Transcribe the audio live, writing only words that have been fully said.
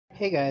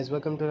Hey guys,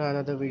 welcome to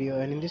another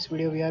video, and in this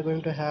video we are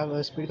going to have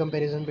a speed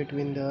comparison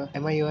between the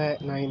MIUI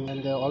 9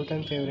 and the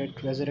all-time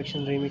favorite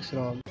Resurrection Remix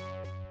Rom.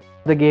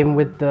 The game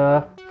with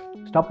the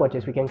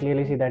stopwatches, we can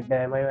clearly see that the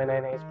MIUI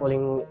 9 is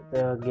pulling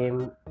the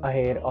game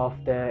ahead of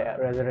the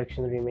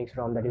Resurrection Remix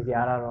ROM, that is the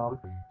RR ROM,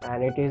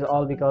 and it is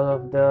all because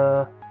of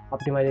the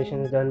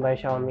optimizations done by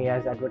Xiaomi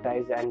as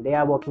advertised, and they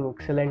are working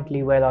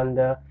excellently well on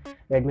the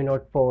Redmi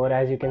Note 4.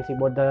 As you can see,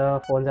 both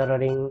the phones are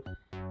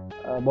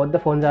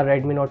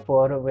Redmi Note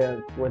 4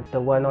 with the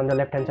one on the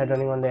left hand side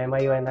running on the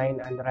MIUI 9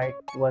 and the right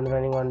one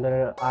running on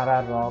the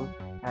RR ROM.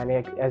 And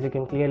as you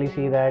can clearly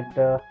see that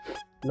the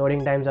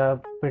loading times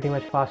are pretty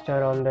much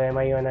faster on the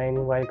MIUI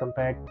 9 while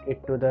compared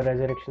it to the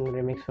Resurrection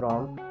Remix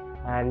ROM.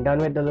 And done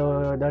with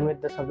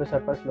the Subway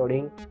Surface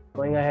loading,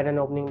 going ahead and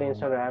opening the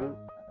Instagram,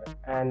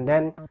 and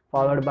then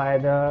followed by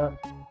the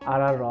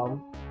RR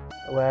ROM.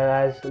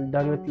 Whereas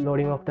done with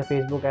loading of the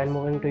Facebook and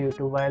moving to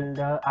YouTube, while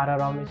the RR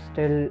ROM is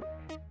still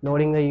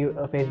loading the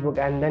Facebook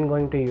and then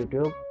going to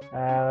YouTube.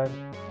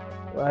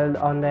 Well,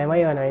 on the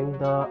MIUI 9,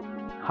 the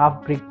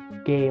half brick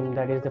game,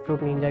 that is the Fruit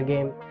Ninja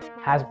game,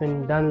 has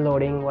been done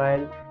loading,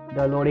 while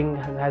the loading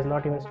has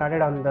not even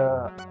started on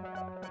the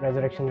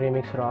Resurrection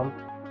Remix ROM.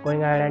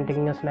 Going ahead and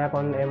taking a snap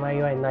on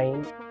MIUI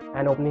 9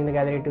 and opening the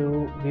gallery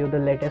to view the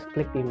latest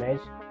clicked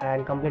image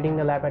and completing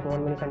the lap at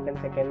 1 minute and 10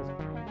 seconds.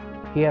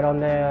 Here on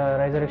the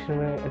Resurrection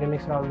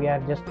Remix ROM, we are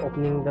just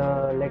opening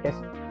the latest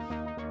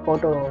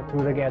photo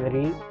through the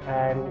gallery,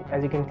 and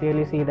as you can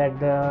clearly see that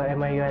the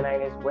MIUI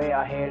 9 is way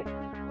ahead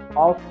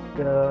of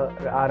the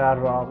RR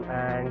ROM,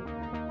 and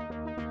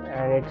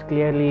it's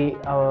clearly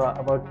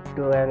about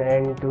to an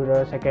end to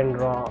the second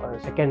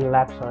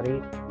lap,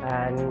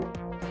 and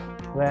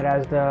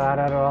whereas the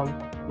RR ROM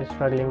is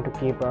struggling to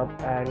keep up,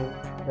 and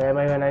the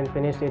MIUI 9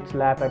 finished its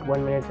lap at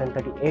 1 minute and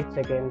 38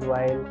 seconds,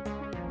 while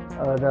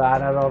the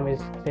RR ROM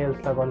is still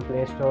stuck on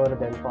Play Store,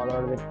 then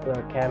followed with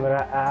the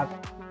camera app,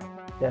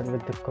 then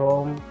with the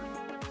Chrome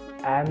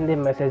and the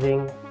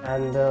messaging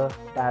and the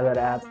Tyler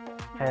app,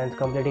 hence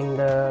completing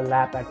the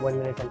lap at 1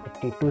 minute and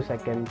 52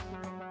 seconds.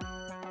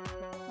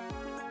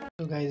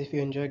 So guys, if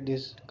you enjoyed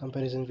this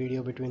comparison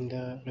video between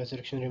the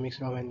Resurrection Remix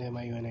ROM and the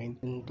MIUI 9,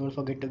 then don't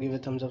forget to give a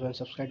thumbs up and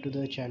subscribe to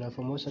the channel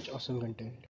for more such awesome content.